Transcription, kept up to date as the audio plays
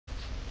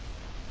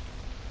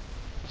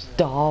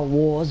Star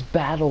Wars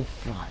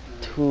Battlefront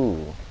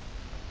 2.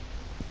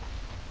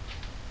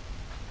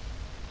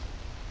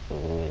 Ooh,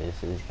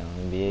 this is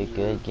gonna be a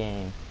good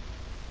game.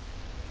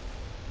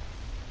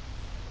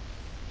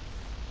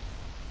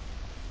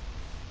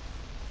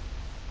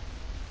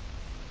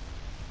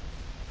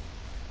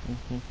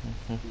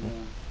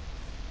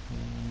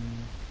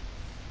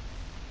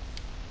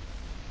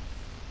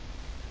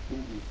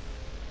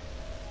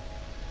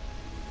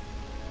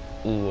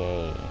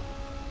 EA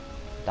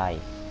Dice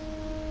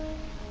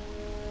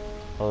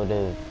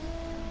Odoo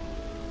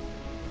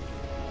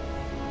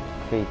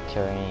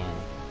Criterion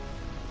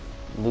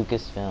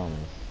Lucasfilms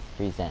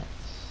presents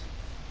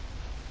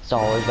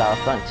Star Wars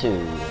Battlefront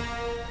 2.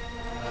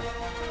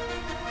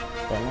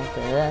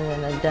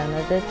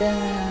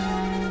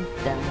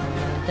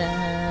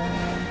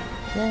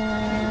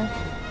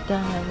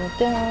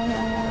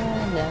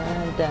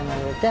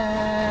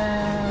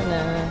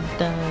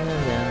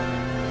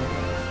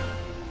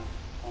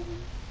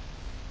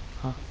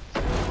 Huh?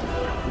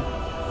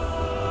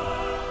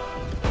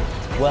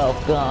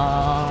 Welcome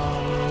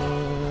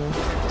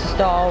to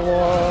Star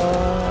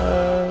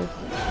Wars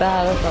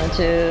Battlefront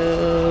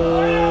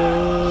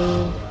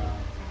 2.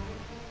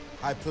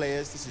 Hi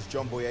players, this is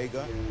John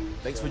Boyega.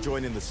 Thanks for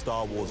joining the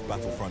Star Wars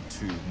Battlefront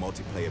 2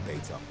 multiplayer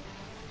beta.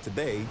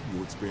 Today,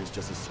 you'll experience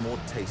just a small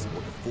taste of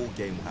what the full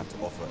game will have to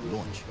offer at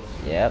launch.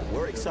 Yep.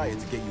 We're excited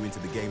to get you into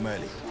the game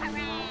early.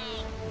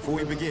 Before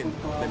we begin,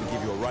 let me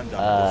give you a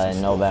rundown of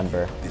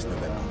November. This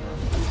November.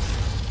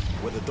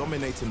 Whether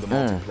dominating the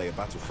multiplayer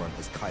Battlefront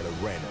as Kylo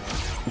Ren,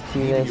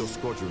 leading your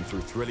squadron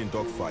through thrilling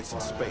dogfights in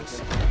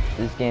space,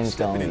 this game's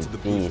going to be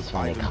beast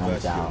when it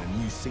comes out. A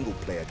new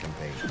single-player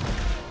campaign,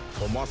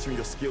 or mastering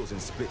your skills in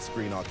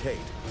split-screen arcade.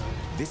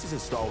 This is a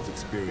Star Wars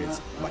experience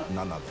like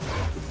none other,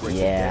 with greater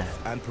depth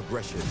and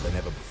progression than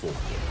ever before.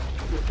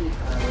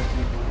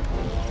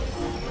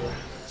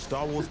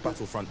 Star Wars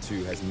Battlefront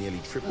 2 has nearly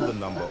triple the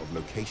number of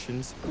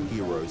locations,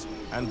 heroes,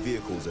 and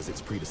vehicles as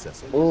its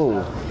predecessor. Ooh.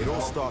 It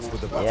all starts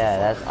with the Battlefront. Yeah,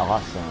 that's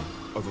awesome.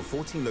 Over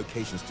 14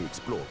 locations to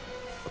explore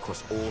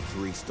across all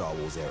 3 Star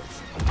Wars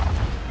eras.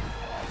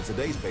 In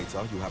today's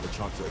beta, you'll have a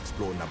chance to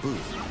explore Naboo,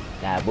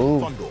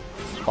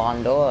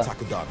 Fondor,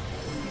 Takodana.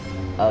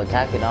 Oh,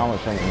 Takodana was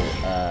from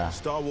the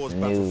Star Wars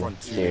new Battlefront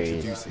 2 series,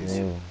 introduces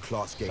new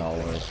class Star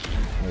gameplay. Wars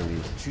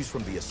movies. Choose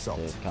from the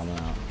Assault, coming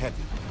out.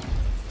 Heavy,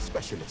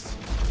 Specialist,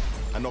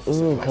 and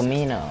Officer Ooh, classes,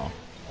 Camino.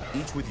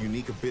 each with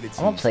unique abilities.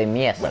 I'm gonna play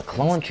me as a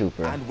clone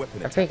trooper. I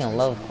freaking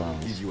love Give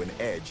clones. you an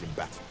edge in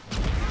battle.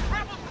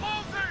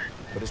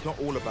 But it's not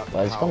all about the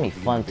But it's power gonna be of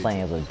the fun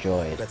playing as a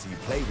individual. droid. The better you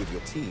play with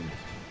your team,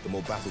 the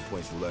more battle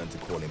points you'll learn to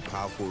call in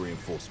powerful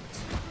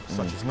reinforcements,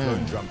 such as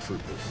clone drum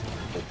troopers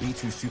or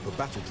B2 super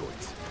battle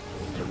droids,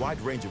 and a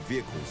wide range of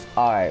vehicles.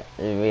 Alright,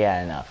 we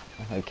had enough.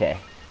 Okay.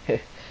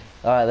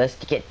 Alright, let's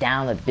get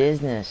down to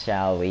business,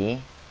 shall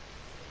we?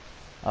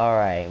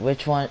 Alright,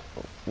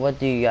 what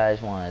do you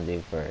guys want to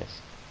do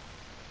first?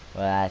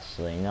 Well,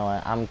 actually, you know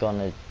what? I'm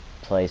gonna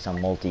play some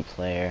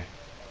multiplayer.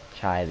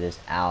 Try this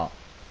out.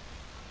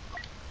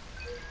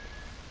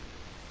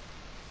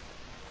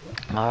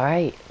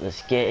 Alright,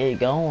 let's get it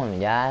going,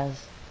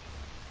 guys.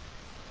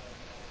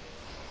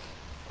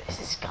 This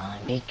is gonna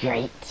be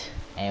great.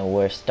 And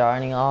we're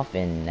starting off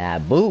in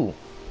Naboo.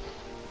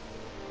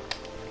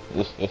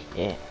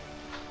 Yeah.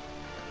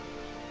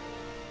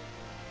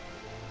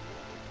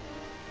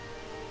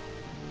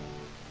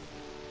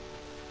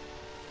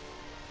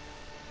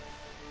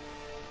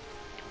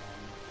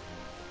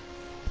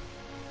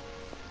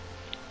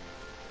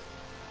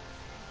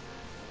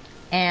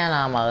 And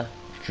I'm a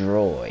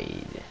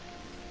droid.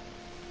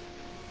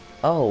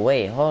 Oh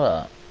wait, hold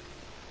up.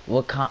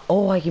 What kind?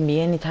 Oh, I can be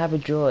any type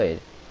of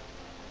droid.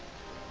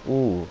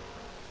 Ooh.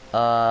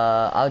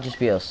 I'll just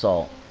be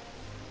assault.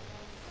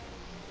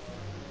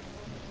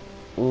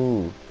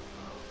 Ooh.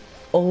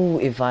 Oh,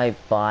 if I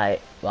buy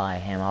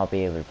him, I'll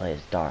be able to play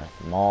as Darth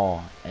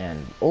Maul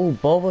and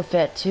Boba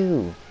Fett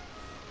too.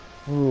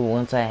 Ooh,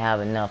 once I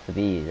have enough of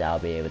these, I'll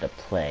be able to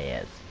play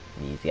as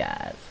these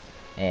guys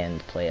and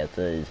play as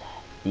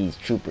these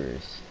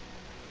troopers.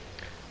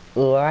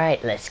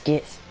 Alright, let's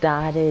get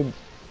started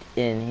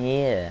in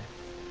here.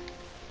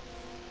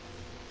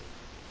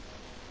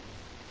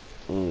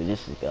 Ooh,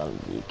 this is gonna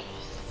be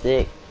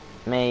sick,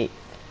 mate.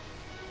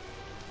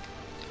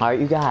 Are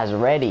you guys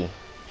ready?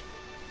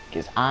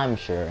 Because I'm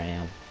sure I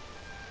am.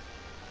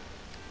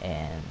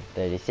 And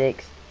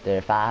 36,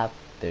 35,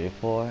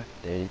 34,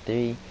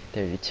 33,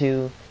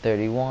 32,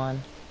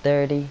 31,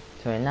 30,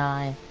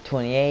 29,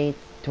 28,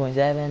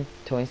 27,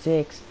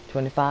 26,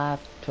 25,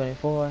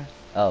 24.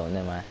 Oh,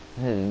 never mind.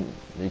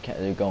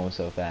 They're going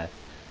so fast.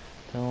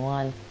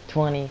 21,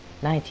 20,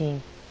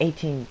 19,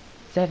 18,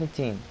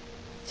 17,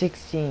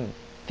 16,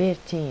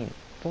 15,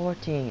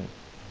 14,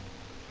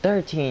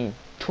 13,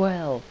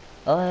 12,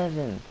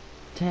 11,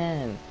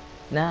 10,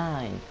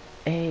 9,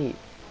 8,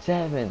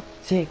 7,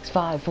 6,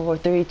 5, 4,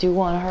 3, 2,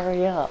 1.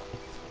 Hurry up.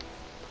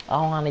 I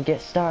want to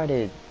get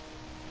started.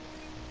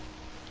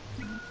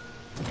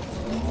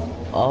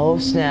 Oh,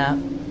 snap.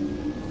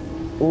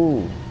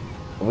 Ooh.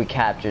 We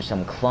captured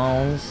some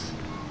clones.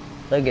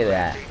 Look at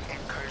that.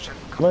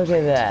 Look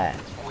at that.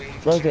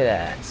 Look at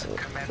that.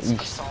 You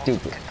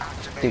stupid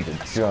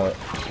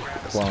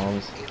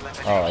clones.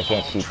 Oh, I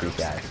can't shoot these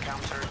guys.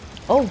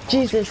 Oh,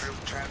 Jesus.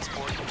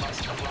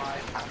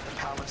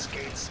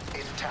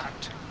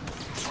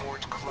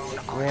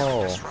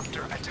 Whoa.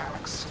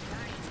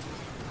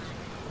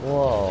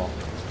 Whoa.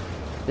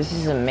 This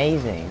is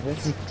amazing.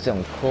 This is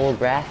some cool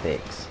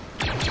graphics.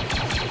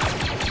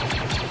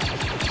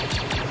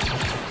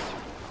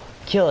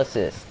 Kill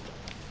assist.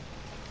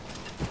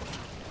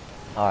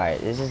 Alright,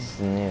 this is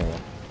new.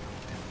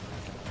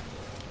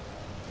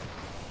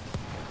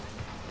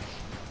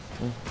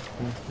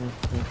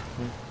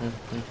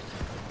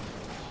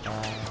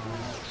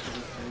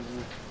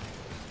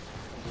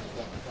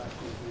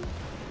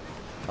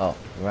 Oh,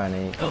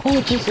 running.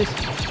 Oh, Jesus!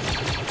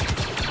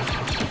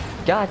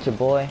 Gotcha,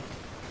 boy.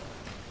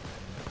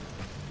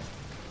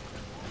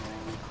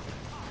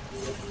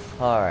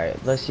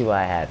 Alright, let's see what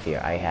I have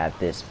here. I have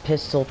this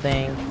pistol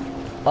thing.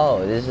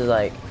 Oh, this is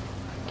like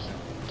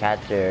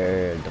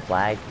capture the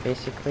flag,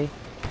 basically.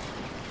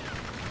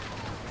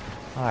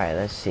 Alright,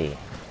 let's see.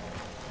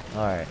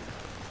 Alright.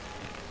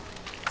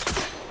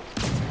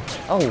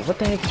 Oh, what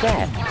the heck is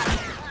that?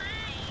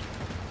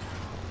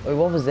 Wait,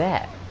 what was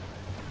that?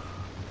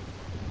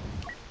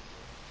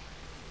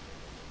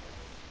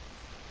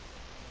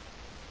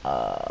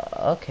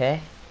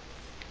 Okay.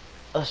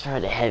 Let's try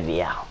the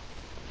heavy out.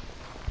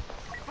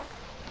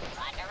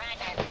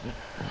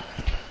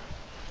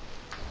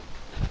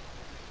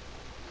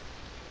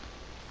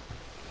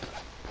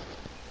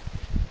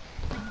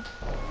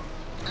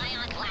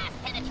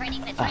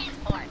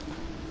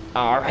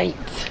 Alright.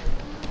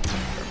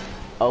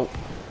 Oh.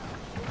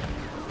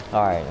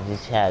 Alright,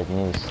 this has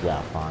new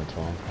stuff onto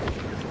him.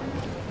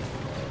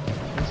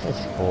 This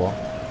is cool.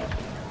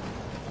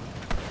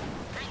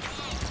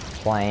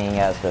 Playing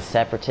as the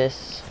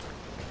Separatists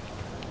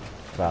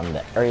from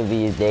the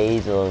earliest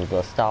days of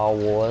the Star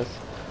Wars,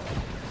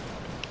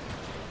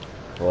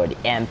 or the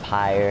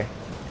Empire,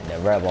 the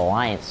Rebel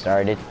Alliance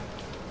started.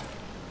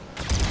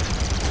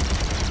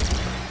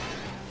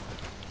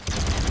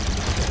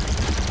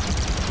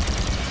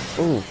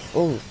 Ooh,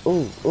 ooh,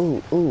 ooh,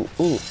 ooh, ooh,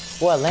 ooh.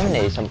 Well,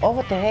 eliminated some. Oh,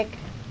 what the heck?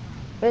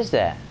 What is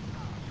that?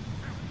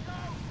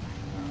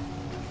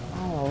 I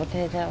don't know what the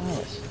heck that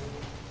was.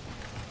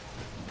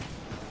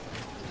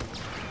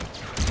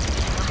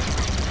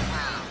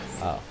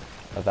 Oh,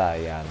 I thought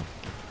I got him.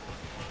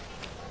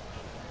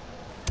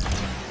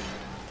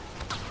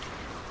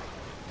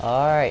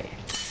 Alright.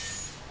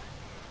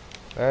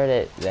 Where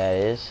that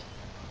is?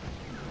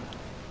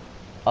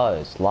 Oh,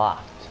 it's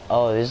locked.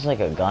 Oh, this is like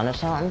a gun or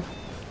something?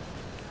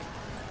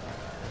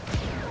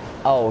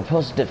 Oh, we're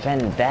supposed to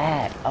defend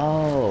that.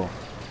 Oh,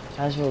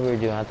 that's what we were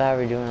doing. I thought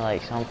we were doing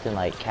like something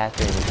like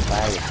capturing the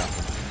flag or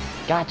something.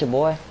 Gotcha,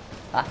 boy.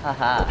 Ha ha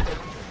ha.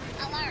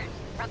 Alert!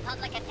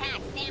 Republic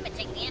attacks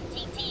damaging the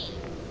MTT.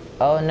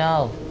 Oh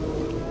no.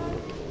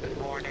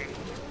 Warning.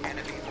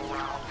 Enemy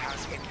morale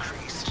has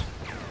increased.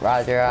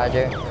 Roger,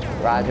 roger.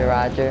 Roger,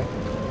 roger.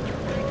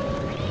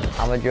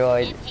 I'm a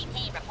droid.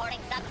 MTT reporting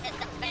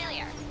subsystem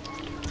failure.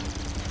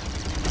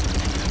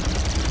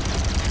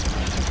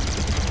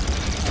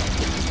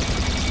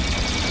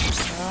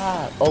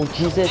 Ah, oh,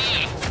 Jesus.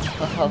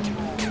 Oh,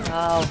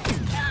 oh.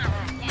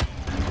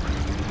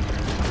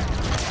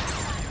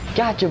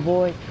 Gotcha,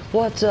 boy.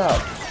 What's up?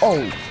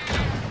 Oh.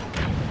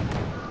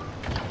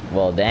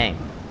 Well, dang.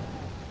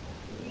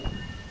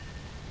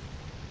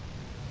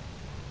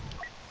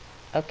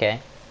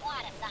 Okay.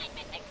 Squad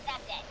assignment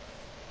accepted.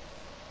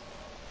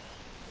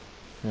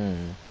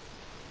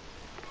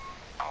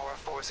 Our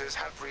forces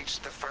have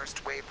reached the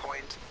first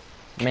waypoint.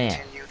 Man.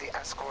 Continue the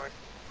escort.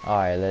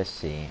 Alright, let's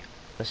see.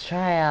 Let's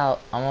try out.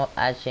 I'm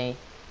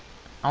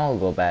gonna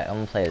go back. I'm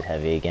gonna play as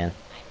heavy again.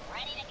 I'm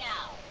ready to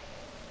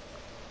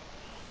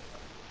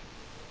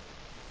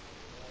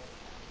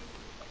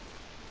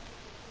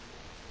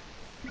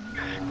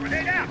go.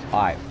 Grenade out!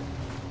 Alright.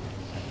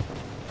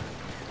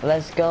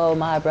 Let's go,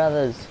 my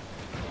brothers.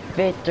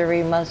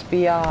 Victory must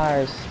be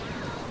ours.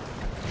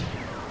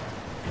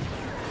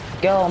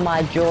 Go,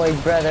 my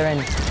droid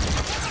brethren.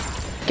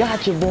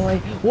 Gotcha, boy.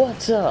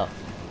 What's up?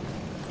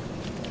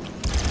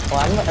 Well,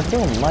 I'm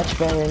doing much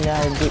better than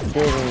I did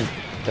in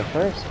the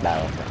first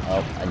Battlefront.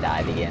 Oh, I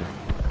died again.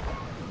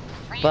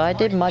 But I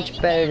did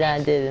much better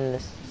than I did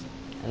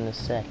in the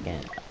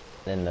second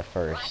than the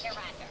first. Roger,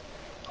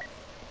 roger.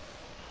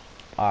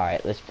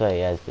 Alright, let's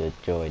play as the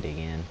droid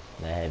again,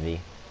 the heavy.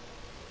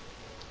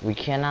 We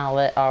cannot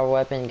let our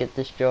weapon get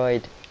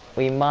destroyed.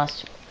 We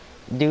must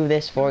do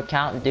this for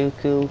Count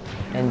Dooku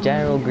and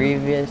General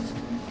Grievous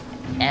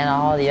and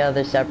all the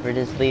other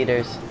Separatist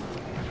leaders.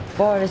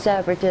 For the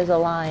Separatist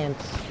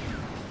Alliance.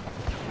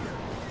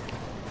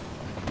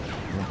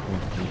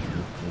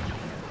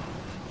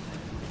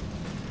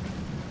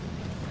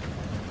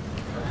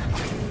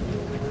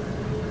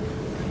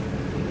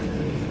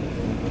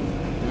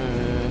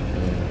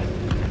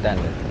 Dun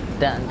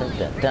dun dun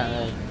dun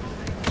dun.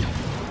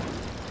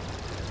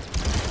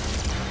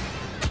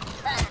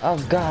 Oh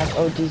God,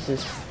 oh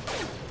Jesus.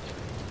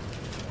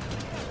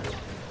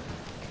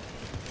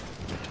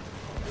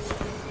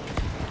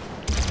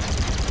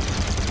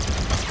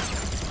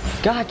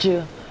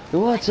 Gotcha!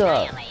 What's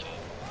up?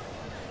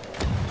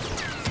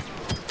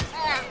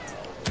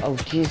 Oh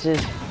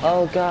Jesus,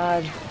 oh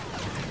God.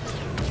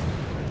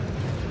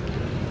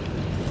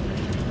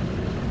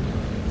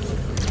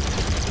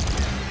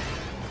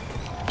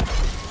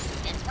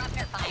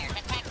 Disruptor fire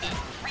detected.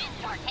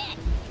 Transport hit.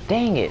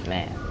 Dang it,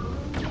 man.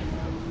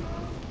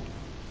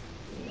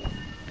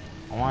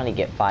 I want to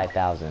get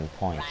 5,000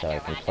 points so I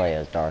can play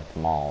as Darth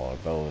Maul or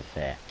Boba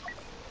Fett.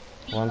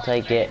 Once I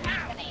get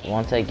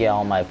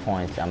all my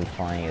points, I'm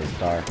playing as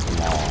Darth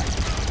Maul.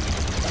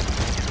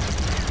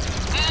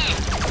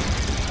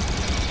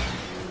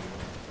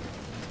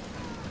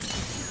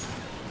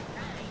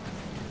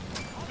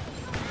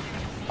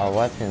 Our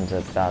weapon's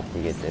about to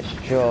get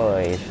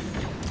destroyed.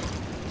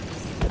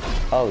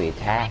 Oh, he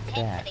attacked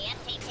that.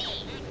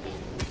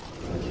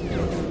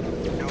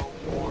 No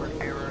more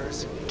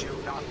errors. Do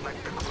not let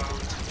the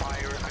clones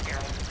fire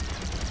again.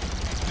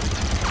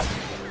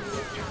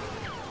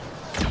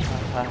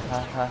 Ha ha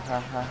ha ha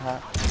ha ha.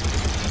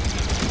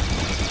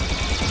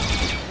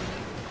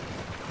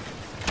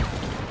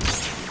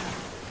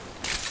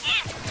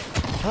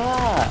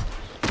 Ah!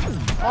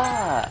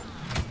 Ah!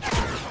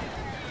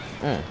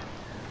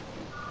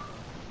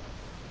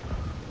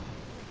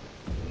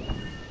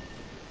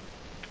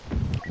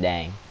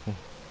 Dang.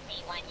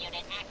 B1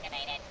 unit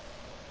activated.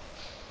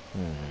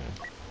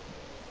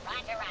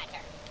 Roger,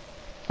 roger.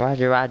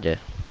 Roger, roger.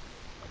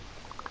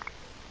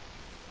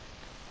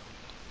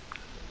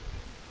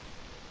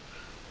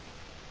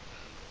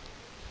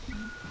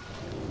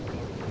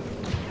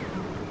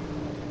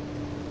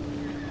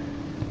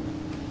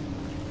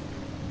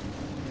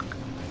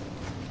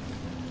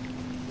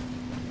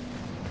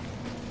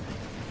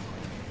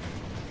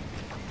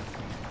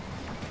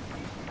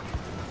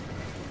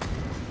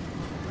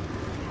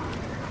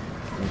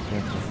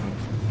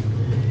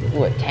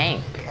 Ooh, a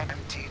tank. The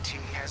MTT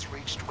has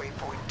reached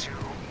waypoint 2.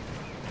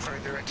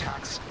 Further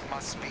attacks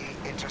must be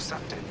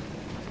intercepted.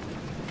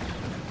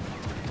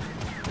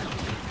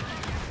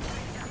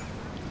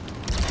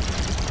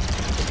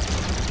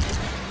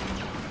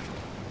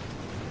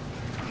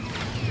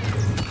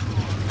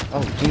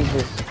 Oh,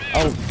 Jesus.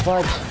 Oh,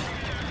 fudge.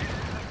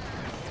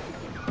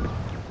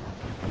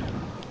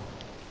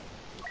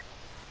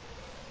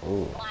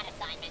 Ooh. Quad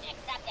assignment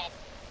accepted.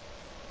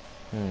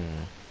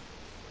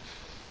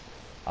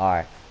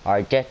 Our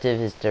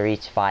objective is to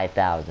reach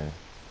 5,000.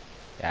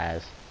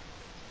 Guys.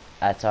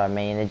 That's our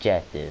main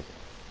objective.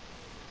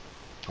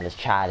 Let's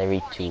try to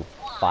reach to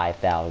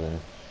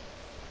 5,000.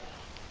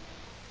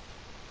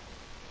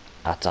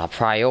 That's our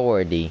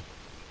priority.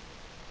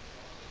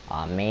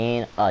 Our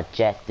main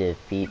objective,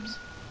 peeps.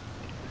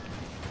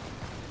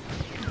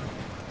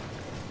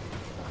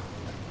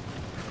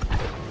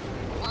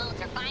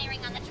 Clones are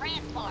firing on the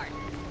transport.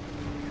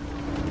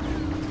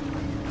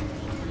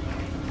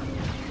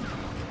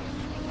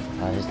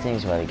 Oh, this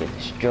thing's about to get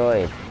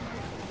destroyed.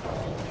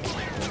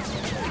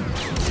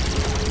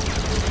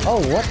 Oh,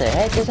 what the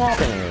heck is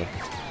happening to me?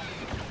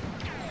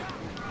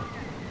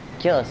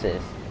 Kill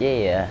assist.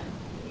 Yeah.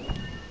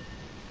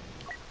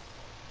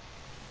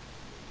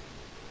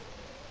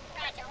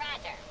 Roger,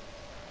 roger.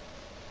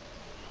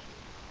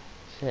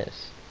 What's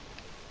this?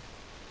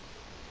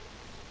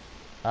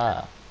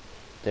 Ah.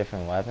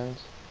 Different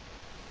weapons?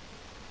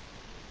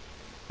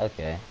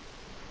 Okay.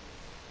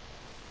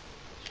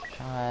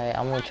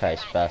 I'm gonna try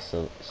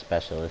specialist.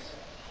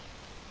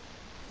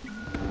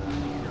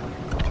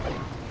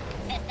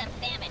 Systems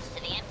damage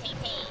to the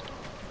MTT.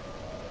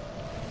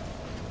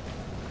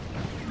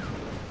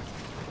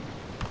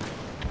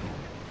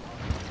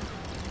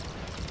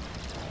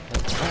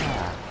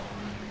 Ah.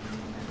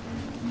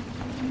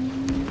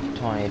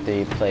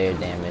 23 player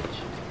damage.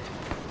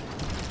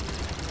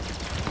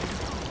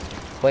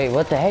 Wait,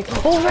 what the heck?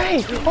 Oh,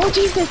 right! Oh,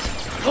 Jesus!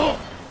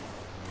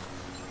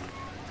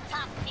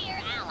 Top tier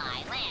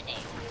ally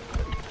landing.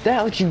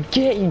 That what you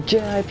get, you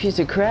Jedi piece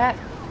of crap?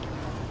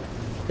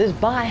 This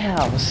is my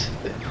house.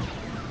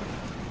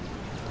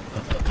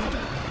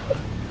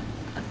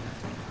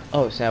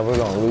 Oh, snap, we're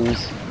gonna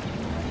lose.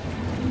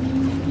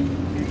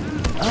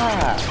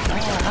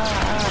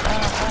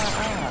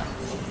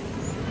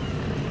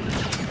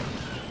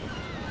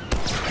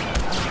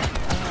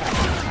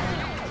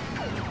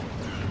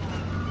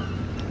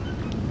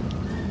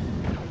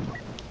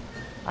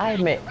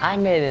 I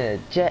made it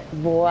a jet,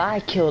 boy. I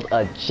killed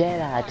a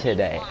Jedi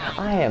today.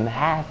 I am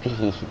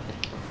happy.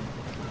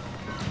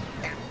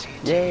 MTT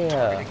Yeah.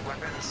 targeting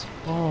weapons.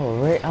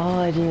 Oh, right. Oh,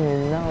 I didn't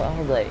even know. I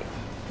was like,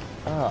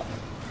 oh,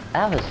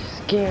 that was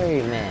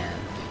scary, man.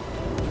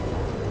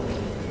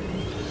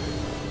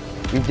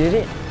 We did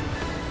it?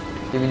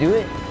 Did we do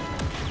it?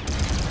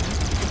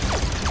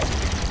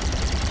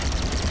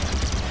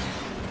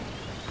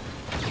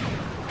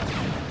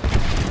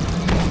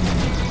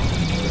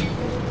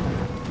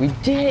 We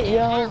did it, yo!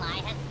 Ally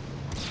has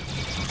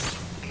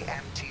The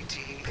MTT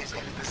is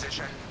in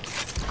position.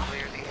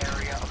 Clear the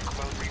area of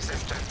clone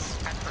resistance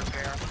and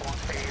prepare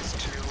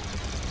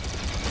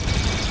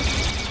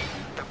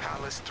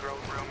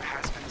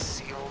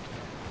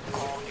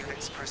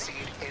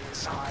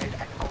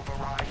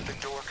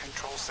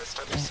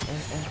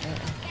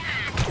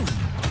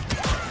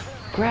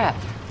Crap!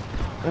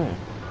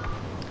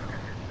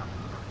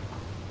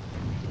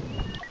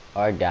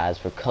 Alright guys,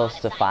 we're close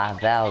to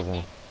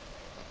 5,000.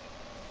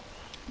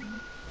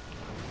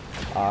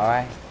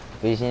 Alright.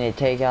 We just need to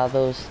take out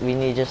those,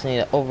 just need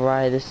to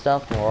override this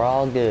stuff and we're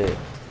all good.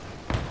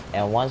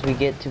 And once we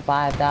get to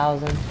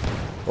 5,000,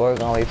 we're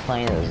gonna be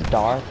playing as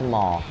Darth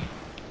Maul.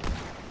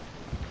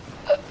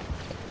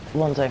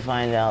 Once I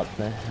find out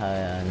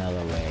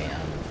another way.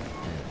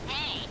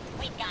 Hey,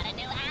 we've got a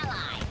new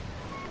ally.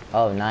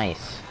 Oh,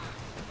 nice.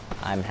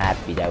 I'm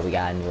happy that we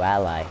got a new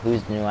ally.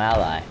 Who's the new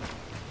ally?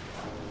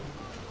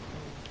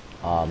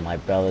 Oh, my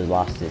brother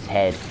lost his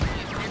head.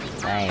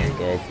 That ain't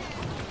good.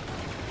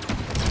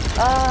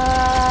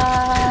 Ah!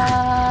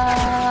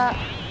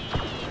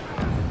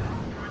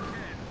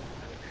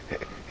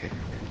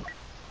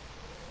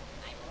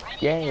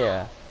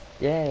 Yeah,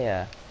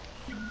 yeah.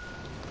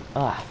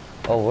 Ah,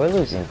 oh, we're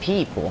losing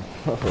people.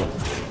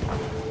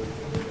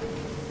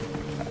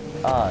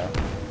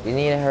 We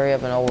need to hurry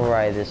up and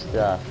override this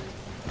stuff.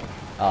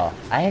 Oh,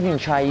 I haven't even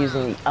tried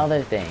using the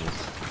other things.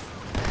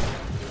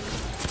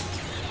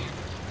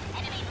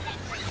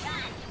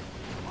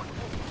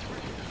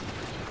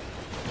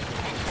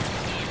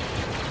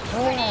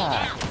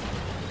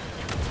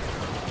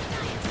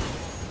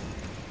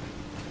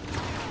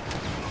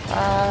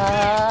 Ah.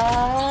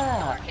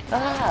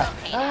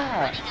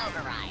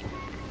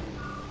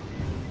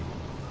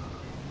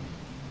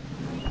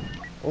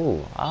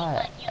 Ooh,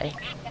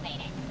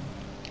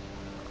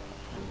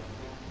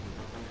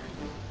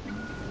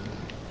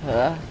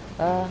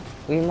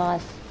 we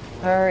must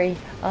hurry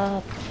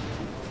up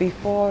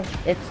before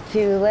it's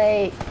too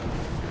late.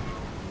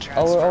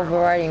 Oh, we're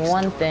overriding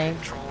one thing.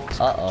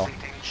 Uh-oh.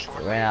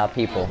 We ran out of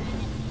people.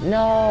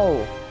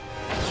 No!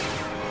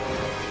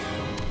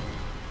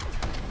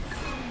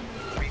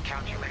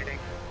 Recalculating.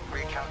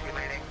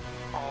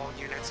 All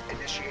units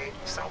initiate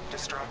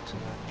self-destruct.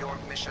 Your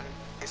mission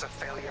is a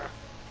failure.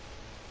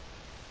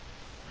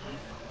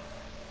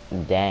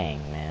 Dang,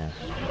 man.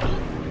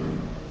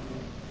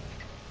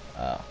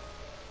 Oh.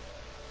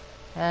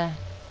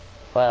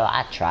 Well,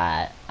 I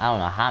tried. I don't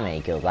know how many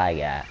kills I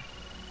got.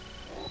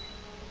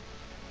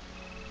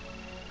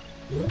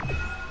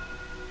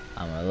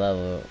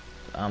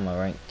 I'm a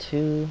rank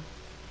 2.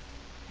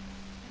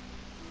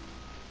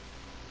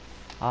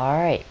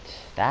 Alright,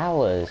 that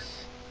was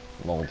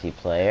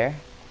multiplayer.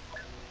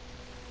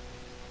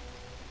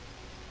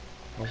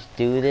 Let's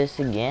do this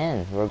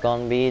again. We're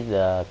gonna be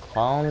the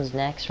clones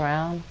next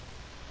round,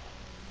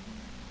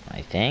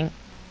 I think.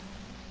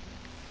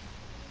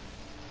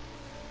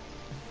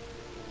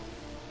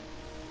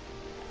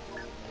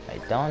 I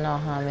don't know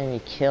how many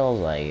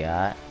kills I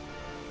got.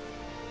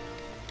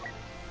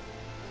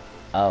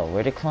 Oh,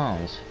 we're the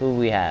clones. Who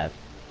we have?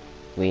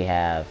 We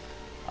have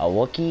a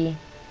Wookiee.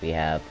 We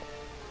have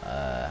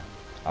a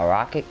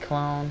rocket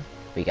clone.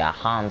 We got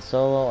Han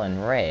Solo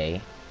and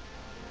Rey.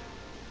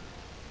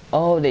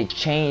 Oh, they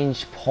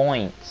changed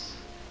points.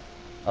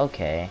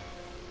 Okay.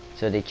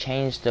 So they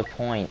changed the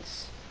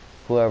points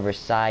whoever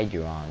side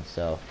you're on.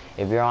 So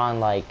if you're on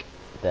like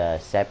the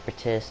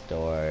Separatist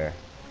or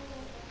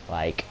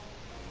like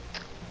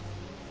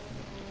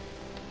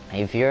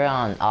if you're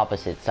on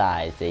opposite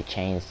sides, they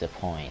change the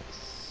points.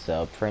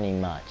 So pretty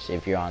much,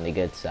 if you're on the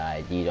good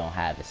side, you don't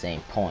have the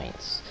same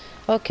points.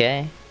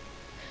 Okay.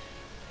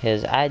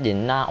 Because I did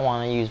not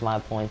want to use my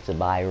points to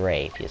buy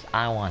Rey, because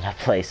I want to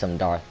play some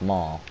Darth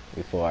Maul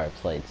before I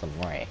played some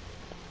Rey.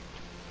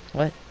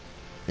 What?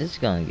 This is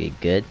gonna get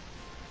good.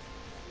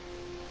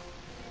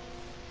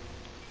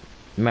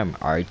 Remember,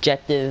 our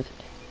objective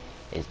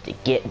is to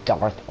get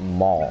Darth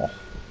Maul.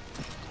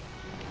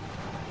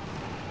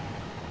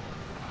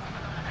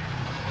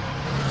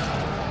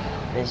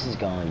 This is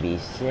gonna be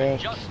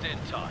sick.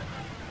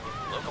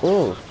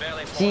 Ooh,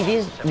 see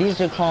these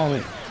are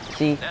clones.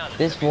 See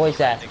this voice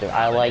actor.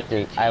 I like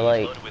this.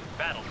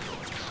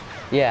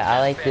 Yeah, I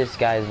like this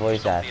guy's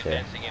voice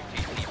actor.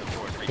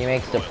 He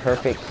makes the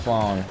perfect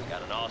clone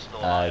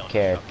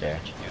character.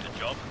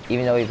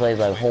 Even though he plays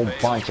like a whole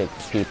bunch of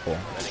people,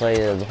 plays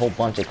a whole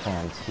bunch of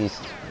clones. He's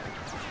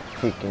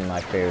freaking my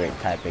favorite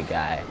type of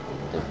guy.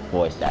 The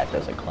voice actor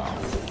as a clone.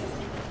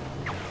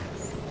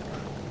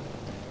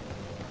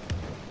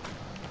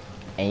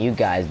 And you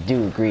guys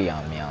do agree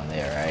on me on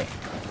there, right?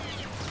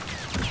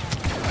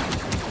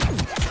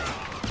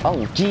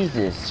 Oh,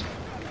 Jesus.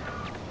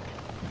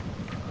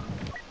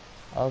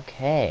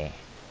 Okay.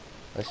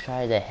 Let's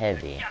try the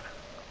heavy.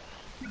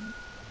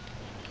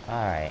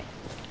 Alright.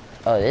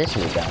 Oh, this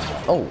is down.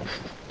 Oh,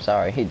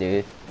 sorry,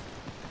 dude.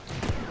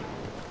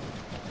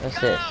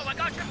 What's this?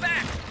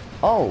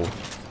 Oh,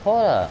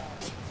 hold up.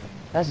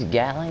 That's a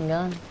Gatling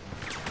gun?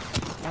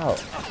 Oh,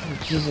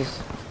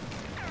 Jesus.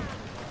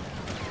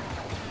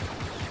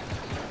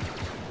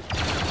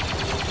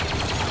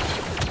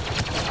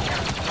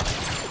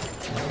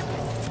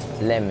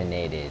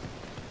 Eliminated.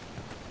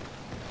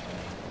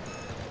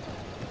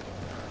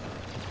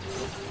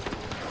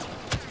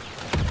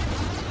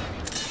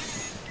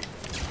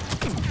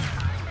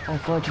 Oh,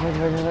 fudge.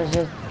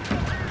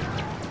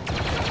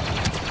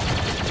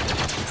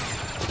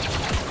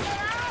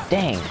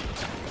 Dang.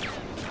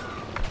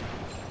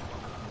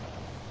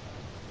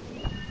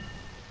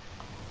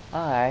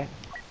 Alright.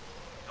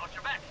 Got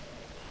your back.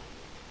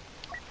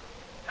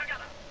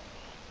 Together.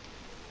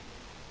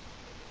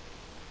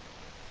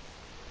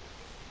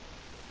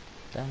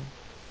 Dun,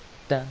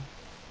 dun,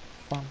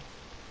 bum,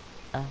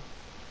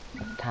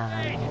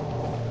 time.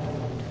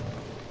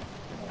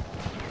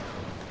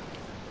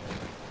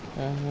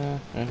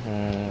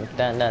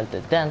 Dun dun dun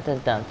dun dun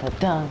dun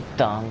dun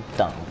dun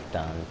dun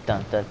dun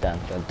dun dun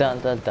dun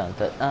dun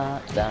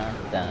dun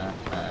dun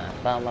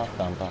bum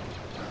bum bum.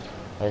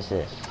 What is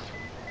this?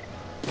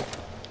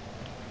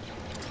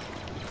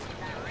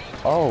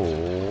 Oh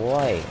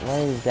wait, what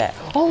is that?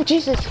 Oh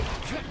Jesus!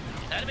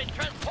 Enemy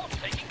transport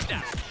taking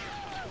down.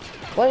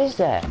 What is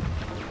that?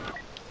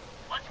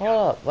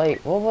 Hold up,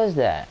 wait, what was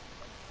that?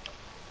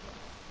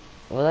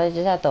 Will I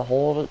just have to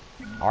hold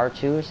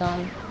R2 or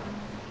something?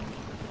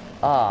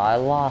 Oh, I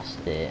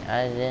lost it.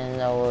 I didn't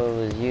know what it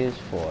was used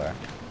for.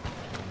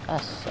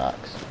 That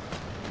sucks.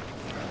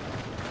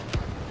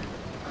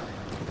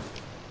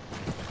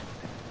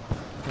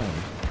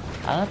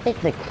 I don't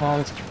think the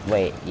clones...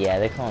 Wait, yeah,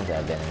 the clones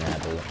have been in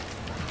that blue.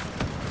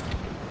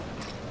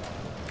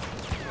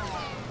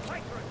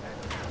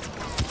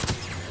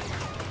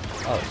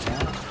 Oh,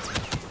 snap.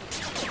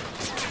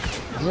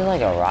 Is it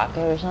like a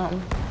rocket or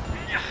something?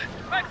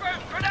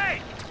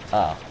 Grenade!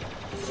 Oh.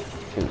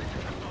 Shoot.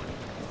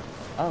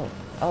 Oh.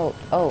 Oh.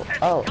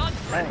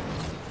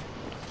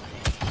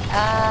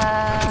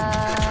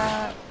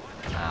 Ah!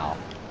 Ow.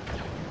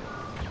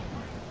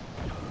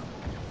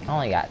 I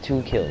only got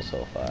 2 kills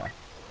so far.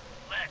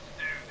 Let's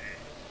do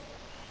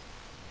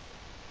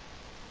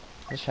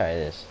this. Let's try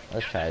this.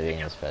 Let's try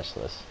being a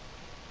specialist.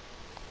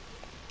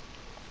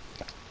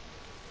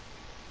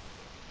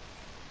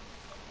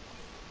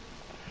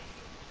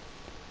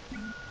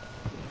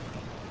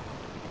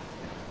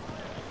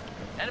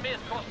 Enemy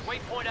has crossed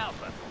waypoint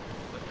Alpha.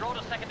 Withdraw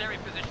to secondary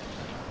positions.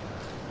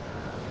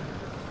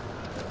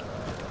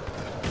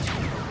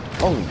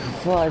 Oh,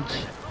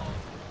 fudge.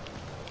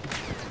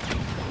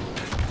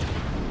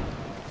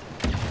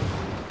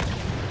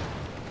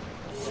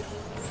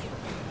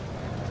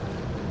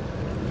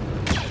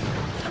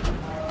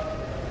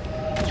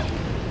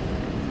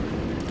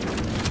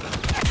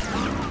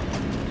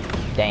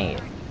 Dang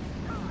it.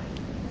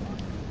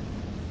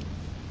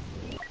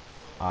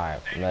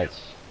 Alright,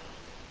 let's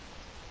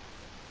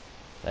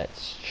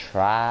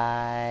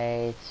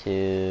try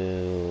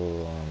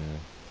to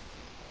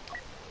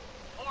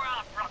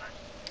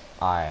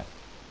alright,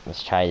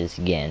 let's try this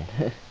again.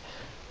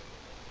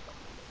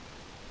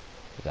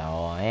 So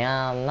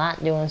yeah, I'm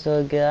not doing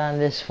so good on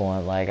this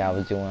one like I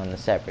was doing on the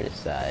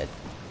separatist side.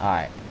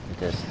 Alright,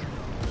 just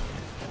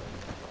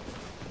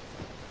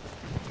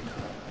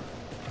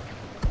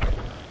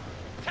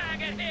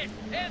Target hit!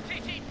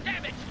 LTT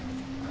damage!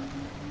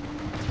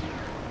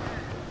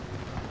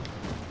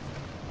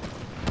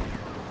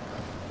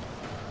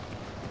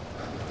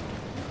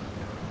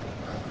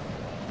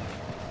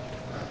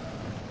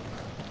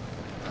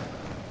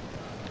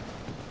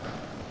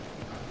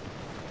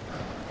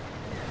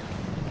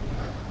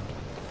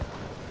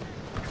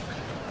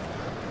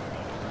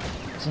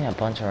 seeing a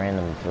bunch of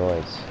random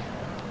droids.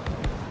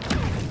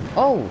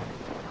 Oh!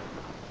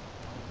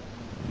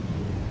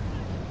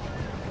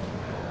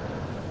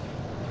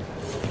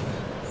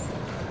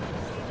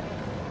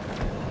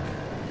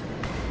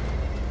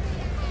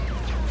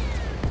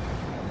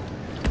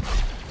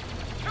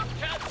 Troop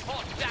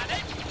transport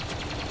damage!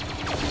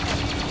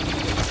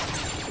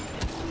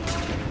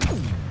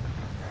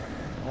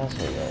 What else are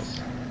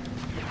this?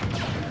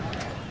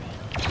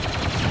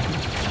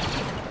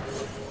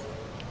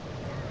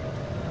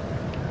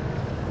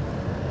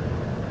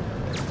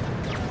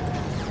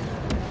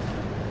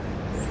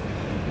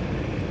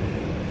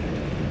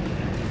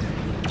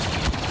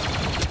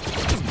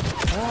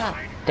 Ah,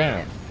 damn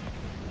it.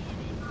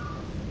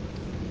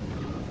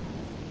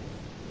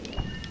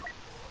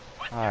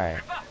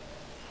 Alright.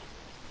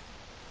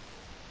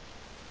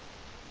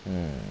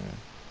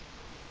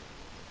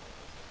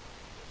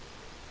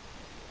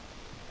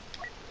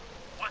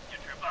 What's your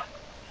trooper?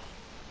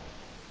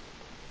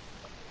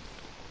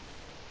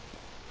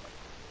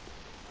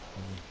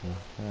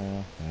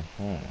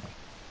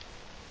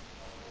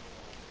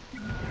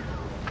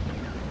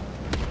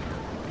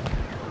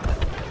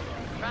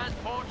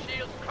 Transport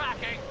shields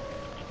cracking.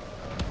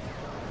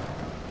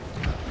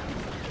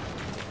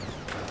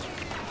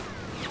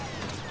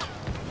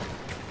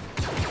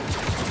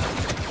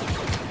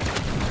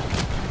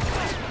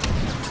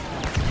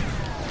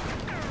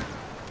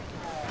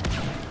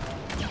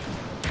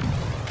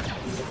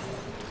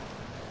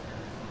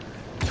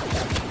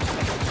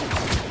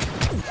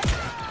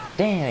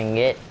 Dang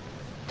it.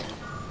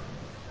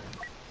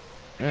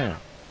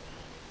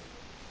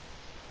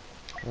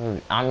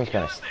 I'm just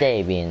gonna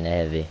stay being the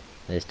heavy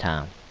this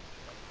time.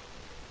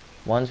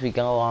 Once we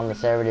go on the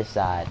separatist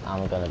side,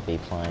 I'm gonna be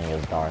playing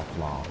as Darth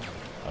Maul.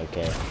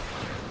 Okay?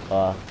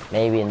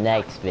 Maybe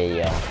next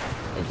video.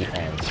 It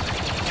depends.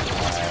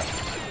 Alright.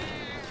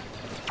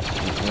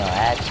 No,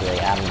 actually,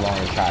 I'm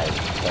going to try to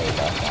play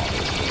Darth Maul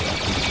this video.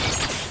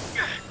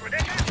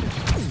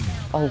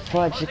 Oh,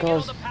 fudge, it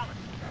goes.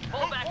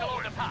 Pull back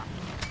along the path.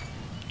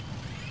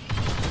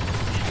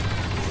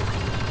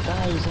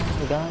 Guys, on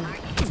the gun.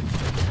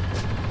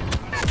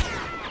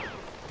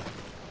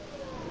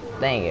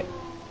 Dang it.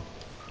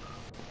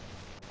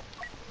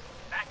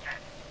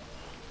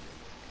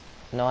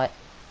 You know what?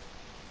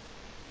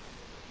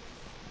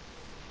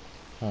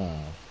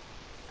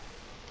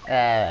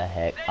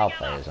 Heck, I'll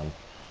play as him.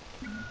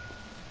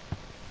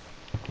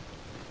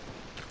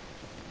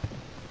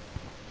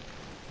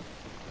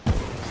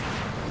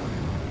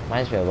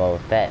 Reminds me of Boba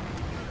Fett.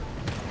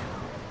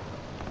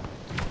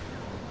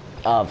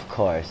 Of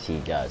course he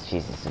does.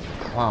 She's a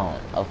clone.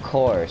 Of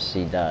course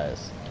she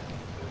does.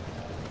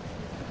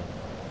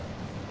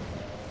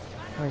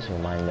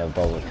 Reminds me of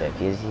Boba Fett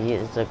because he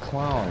is a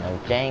clone of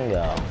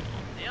Django.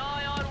 The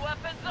ion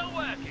weapons are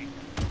working.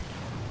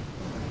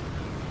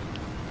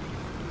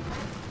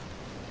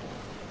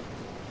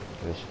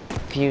 There's a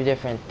few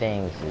different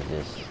things that's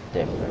just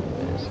different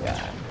with this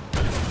guy.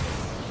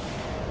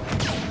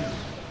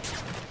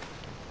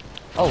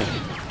 Oh!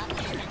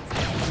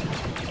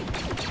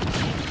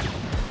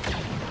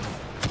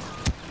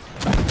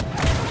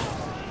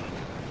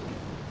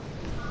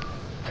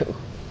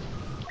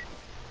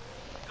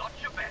 Got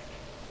your back.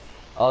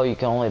 Oh, you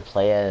can only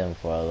play at him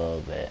for a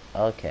little bit.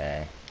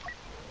 Okay.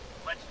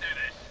 Let's do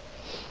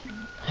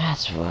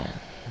this.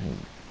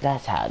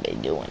 That's how they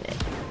doing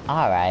it.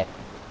 Alright.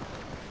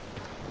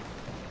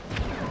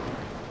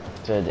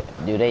 So,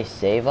 do they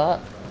save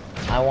up?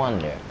 I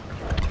wonder.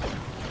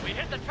 We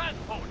hit the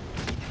transport.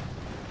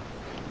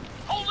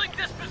 Holding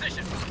this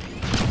position.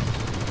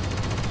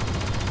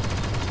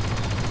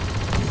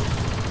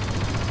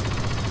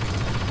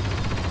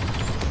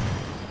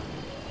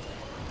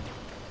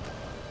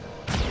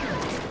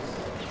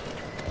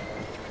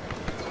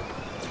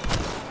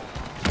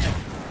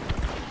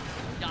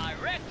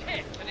 Direct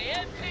hit to the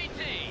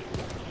MTT.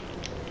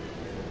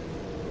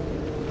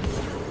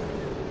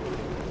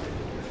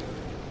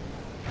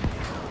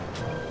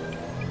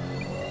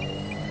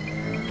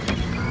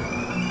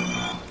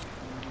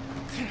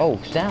 Oh,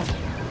 it's down.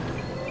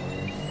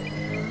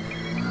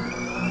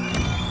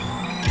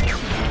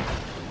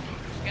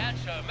 Scans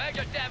show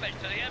major damage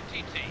to the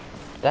MTT.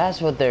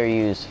 That's what they're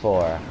used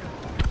for.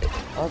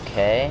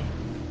 Okay.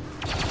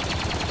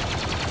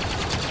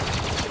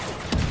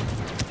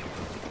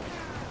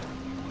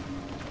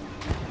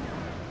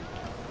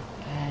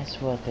 That's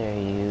what they're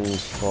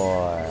used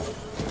for.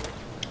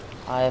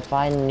 If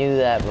I knew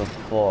that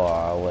before,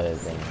 I would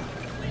have been.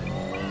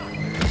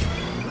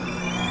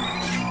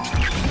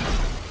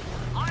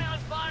 Ion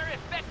fire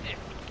effective.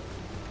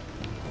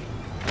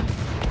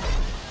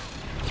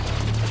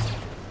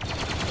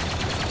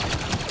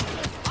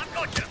 I've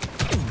got you.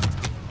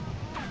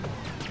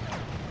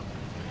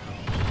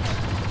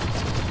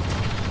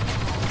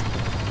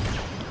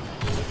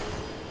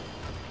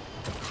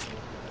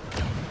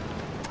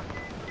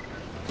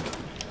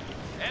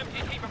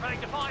 MTT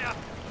preparing to fire.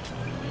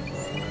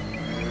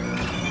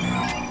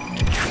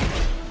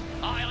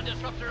 Ion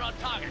disruptor on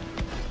target.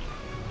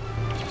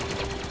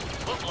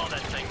 We'll blow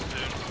that thing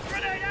soon.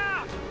 Grenade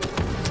out!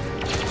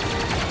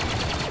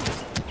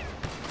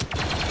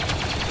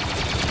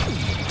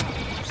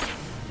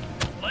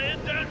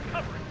 Laying down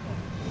cover.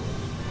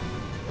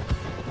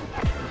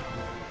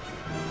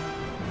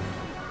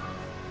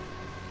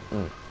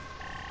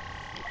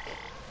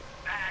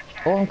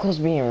 Oh, I'm close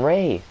to being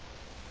Ray.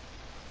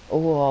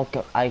 Oh,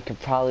 I could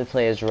probably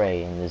play as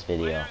Ray in this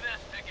video.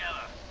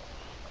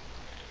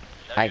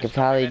 I could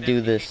probably do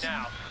this.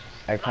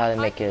 I could probably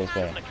make it as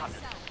Ray.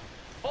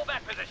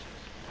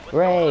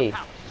 Ray,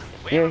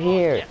 you're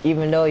here,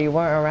 even though you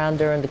weren't around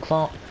during the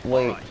Clone.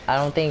 Wait, I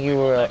don't think you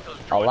were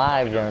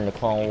alive during the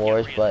Clone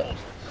Wars, but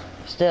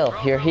still,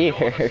 you're here.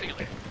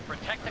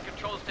 Protect the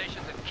control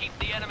stations and keep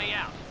the enemy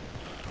out.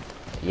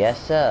 Yes,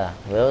 sir.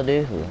 Will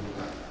do.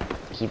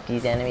 Keep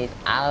these enemies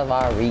out of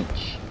our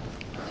reach,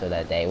 so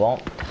that they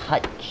won't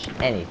touch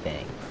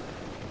anything.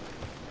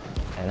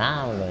 And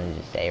I'm gonna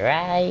just stay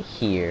right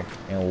here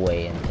and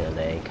wait until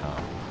they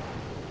come.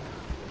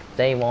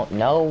 They won't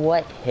know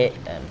what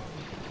hit them.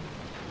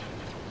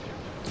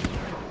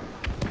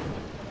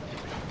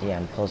 Yeah,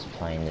 I'm close to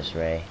playing this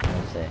Ray.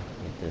 Once I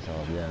get this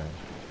all done.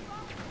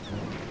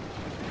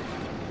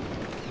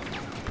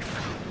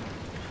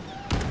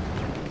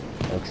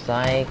 Looks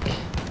like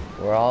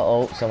we're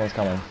all. Oh, someone's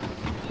coming.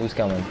 Who's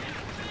coming?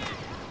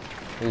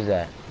 Who's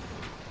that?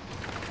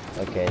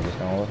 Okay, just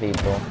normal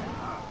people.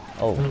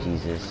 Oh,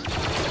 Jesus.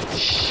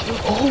 Shh.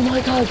 Oh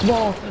my God, it's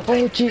Maul!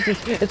 Oh,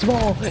 Jesus! It's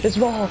Maul! It's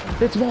Maul!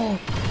 It's Maul!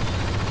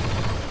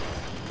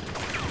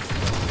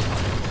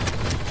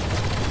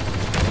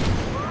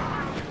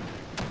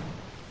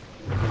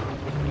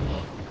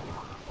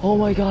 Oh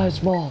my God,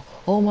 it's Maul!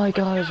 Oh my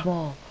God, it's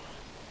Maul!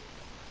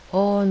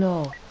 Oh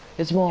no,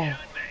 it's Maul!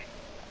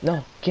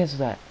 No, cancel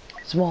that.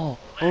 It's Maul.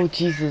 Oh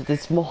Jesus,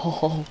 it's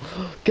Maul.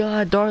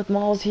 God, Darth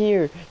Maul's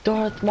here.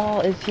 Darth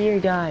Maul is here,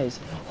 guys.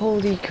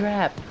 Holy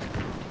crap.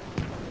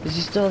 Is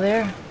he still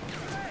there?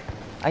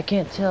 I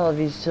can't tell if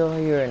he's still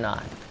here or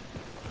not.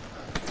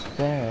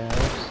 There.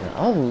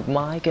 Oh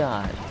my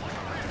god.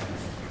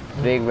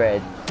 Big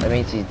red. That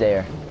means he's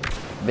there.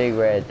 Big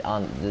red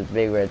on the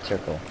big red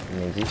circle. That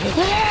means he's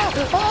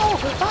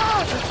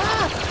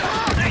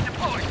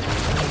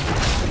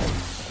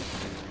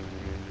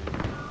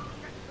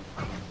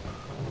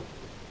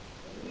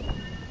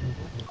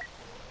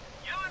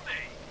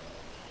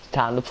It's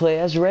time to play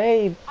as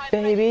Ray,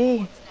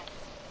 baby.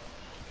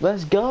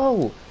 Let's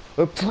go.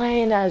 We're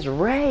playing as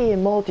Ray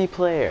in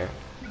multiplayer.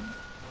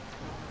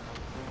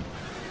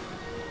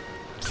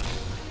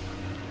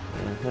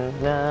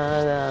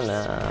 Na, na,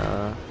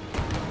 na.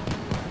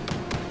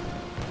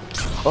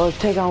 Oh, let's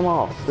take them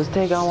all. Let's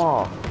take them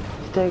all.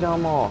 Let's take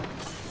them all.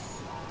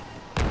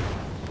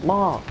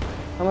 Mom,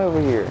 come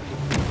over here.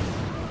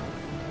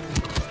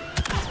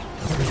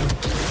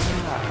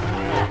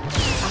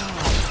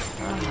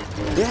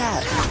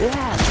 Yeah.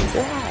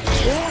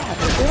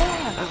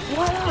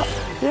 What up?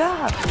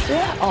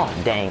 Yeah. Oh,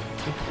 dang.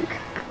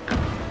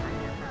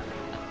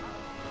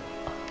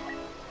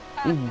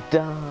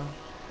 Dumb.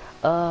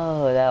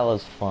 Oh, that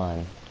was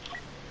fun.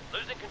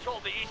 Losing control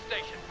of the east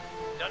station.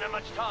 Don't have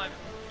much time.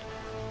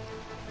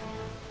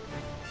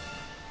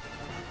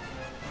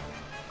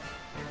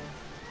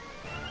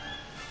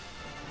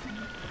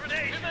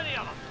 Grenade! Too many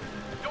of them.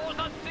 Doors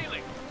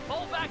unsealing.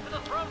 Fall back to the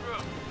throne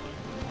room.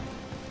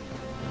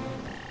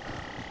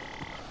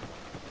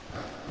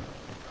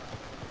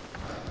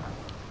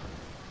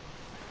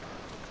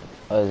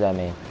 What does that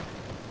mean?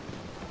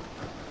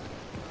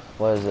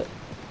 What is it?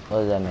 What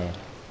does that mean?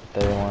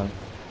 31?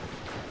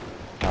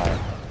 Alright.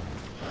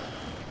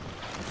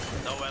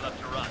 Nowhere left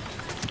to run.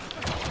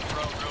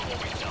 Throne room or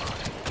we die.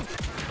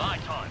 My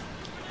time.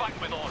 Fight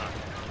with order.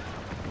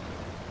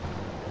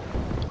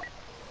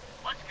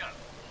 Let's go.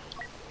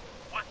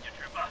 What's your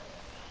trooper?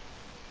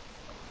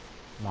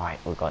 Alright,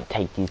 we're gonna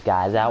take these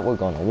guys out. We're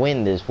gonna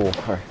win this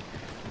war.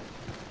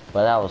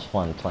 But that was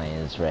fun playing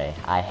as Ray.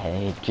 I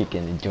had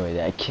freaking enjoyed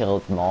it. I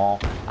killed Maul.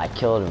 I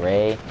killed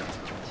Ray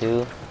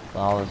too.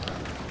 Well,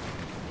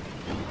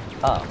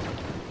 oh.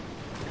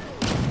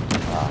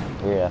 Wow,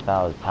 weird. I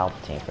thought it was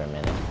Palpatine for a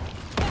minute.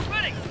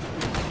 Ready.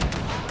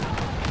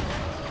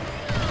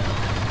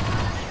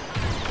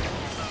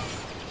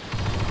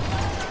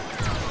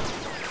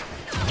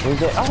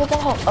 Who's it? Oh,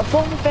 a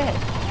Boba Fett!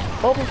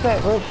 Boba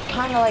Fett, we're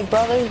kind of like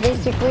brothers,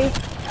 basically.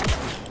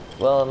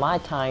 Well, in my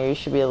time, you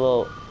should be a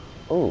little...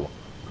 Ooh.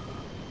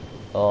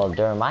 Well,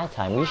 during my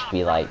time, you should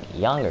be, like,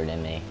 younger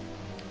than me.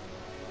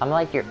 I'm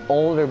like your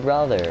older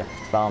brother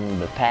from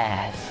the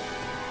past.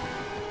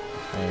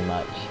 Pretty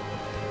much.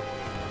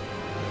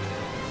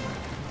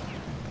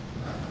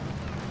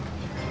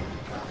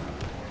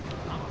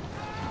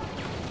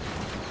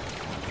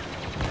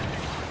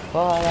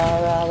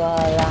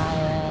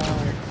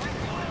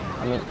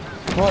 I mean,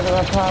 for the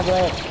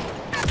Republic!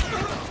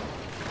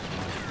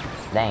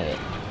 Dang it.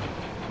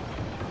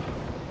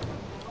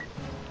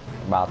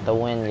 About to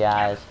win,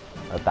 guys.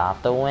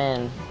 About to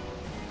win.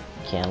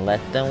 Can't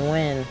let them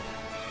win.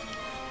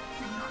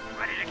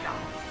 Ready to go.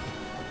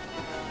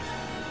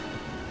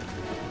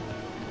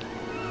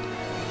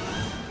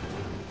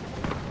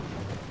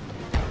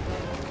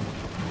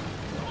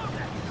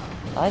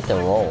 I like the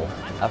roll.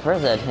 At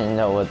first I didn't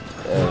know what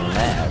it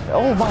meant.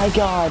 Oh my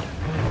god!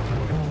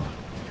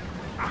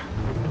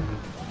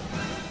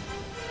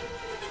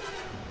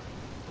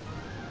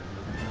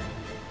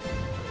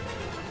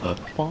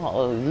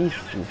 Oh, these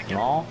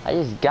small. I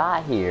just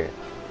got here.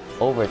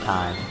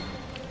 Overtime.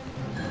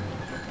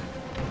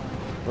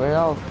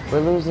 We're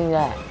losing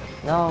that.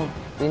 No,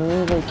 we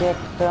need to get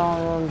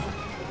throwing them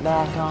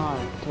back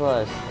on to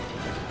us.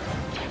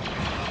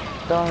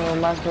 Throwing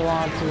them must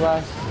belong to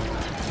us.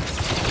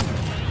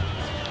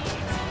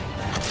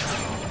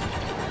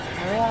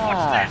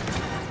 Yeah.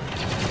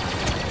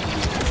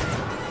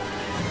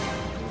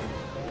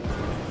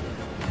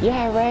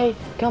 Yeah, Ray,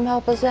 come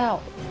help us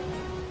out.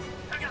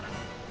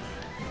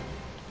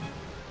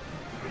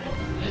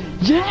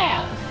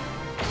 Yeah!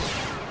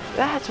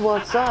 That's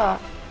what's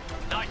up.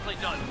 Nicely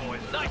done, boys.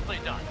 Nicely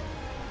done.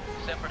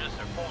 Separatists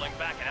are falling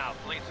back and our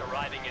fleet's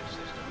arriving in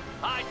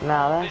system.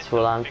 Now that's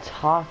what I'm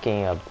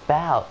talking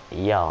about,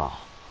 y'all.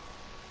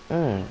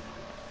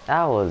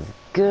 That was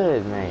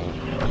good,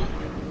 man.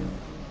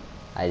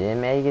 I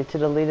didn't make it to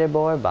the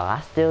leaderboard, but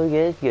I still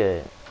get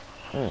good.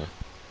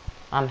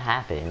 I'm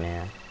happy,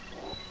 man.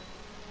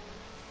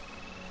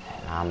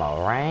 And I'm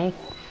a rank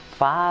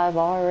 5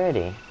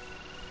 already.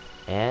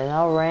 And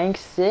a rank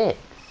 6.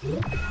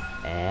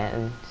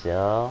 And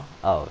so...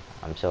 Oh,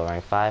 I'm still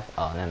rank 5?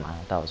 Oh, never mind.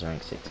 I thought it was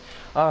rank 6.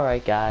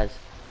 Alright, guys.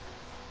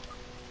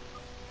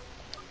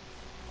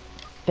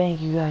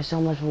 Thank you guys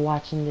so much for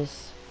watching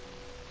this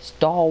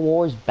Star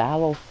Wars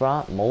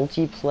Battlefront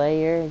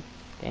multiplayer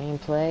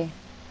gameplay.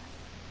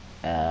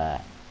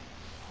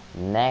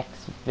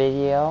 Next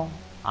video,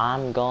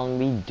 I'm gonna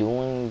be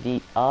doing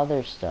the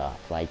other stuff,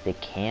 like the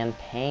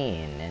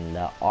campaign and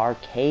the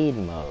arcade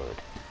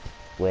mode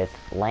with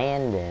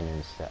Landon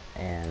and stuff,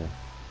 and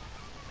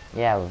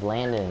yeah, with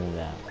Landon and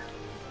them.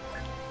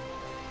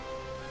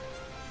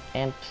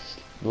 and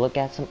look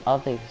at some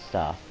other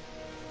stuff.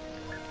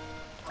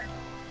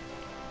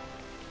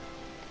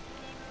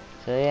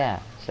 So yeah,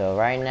 so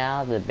right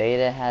now the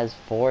beta has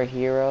 4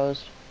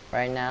 heroes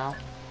right now.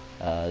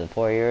 The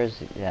 4 heroes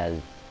has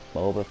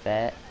Boba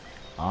Fett,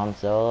 Han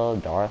Solo,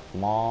 Darth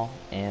Maul,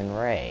 and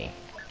Rey.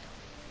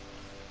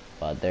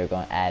 But they're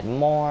going to add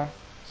more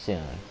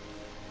soon.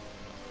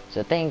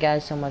 So thank you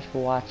guys so much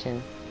for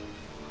watching.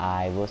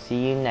 I will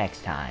see you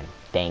next time.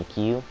 Thank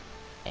you,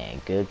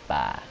 and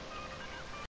goodbye.